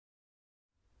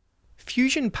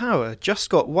Fusion power just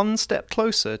got one step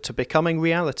closer to becoming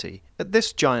reality at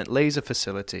this giant laser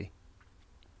facility.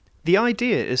 The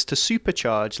idea is to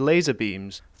supercharge laser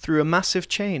beams through a massive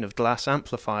chain of glass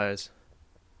amplifiers.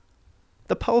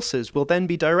 The pulses will then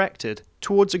be directed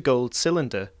towards a gold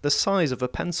cylinder the size of a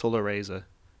pencil eraser.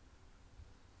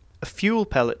 A fuel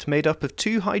pellet made up of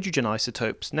 2 hydrogen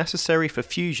isotopes necessary for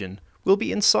fusion will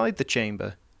be inside the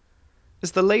chamber.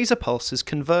 As the laser pulses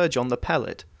converge on the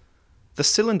pellet, the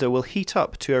cylinder will heat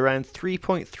up to around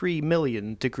 3.3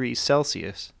 million degrees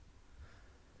Celsius.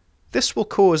 This will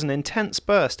cause an intense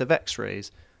burst of X-rays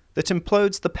that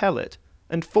implodes the pellet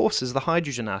and forces the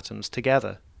hydrogen atoms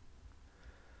together.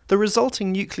 The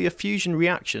resulting nuclear fusion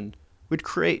reaction would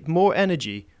create more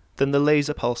energy than the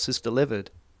laser pulses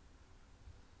delivered.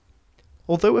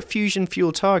 Although a fusion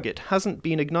fuel target hasn't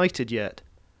been ignited yet,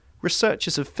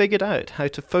 researchers have figured out how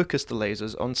to focus the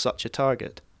lasers on such a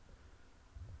target.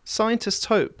 Scientists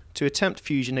hope to attempt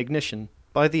fusion ignition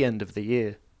by the end of the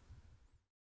year.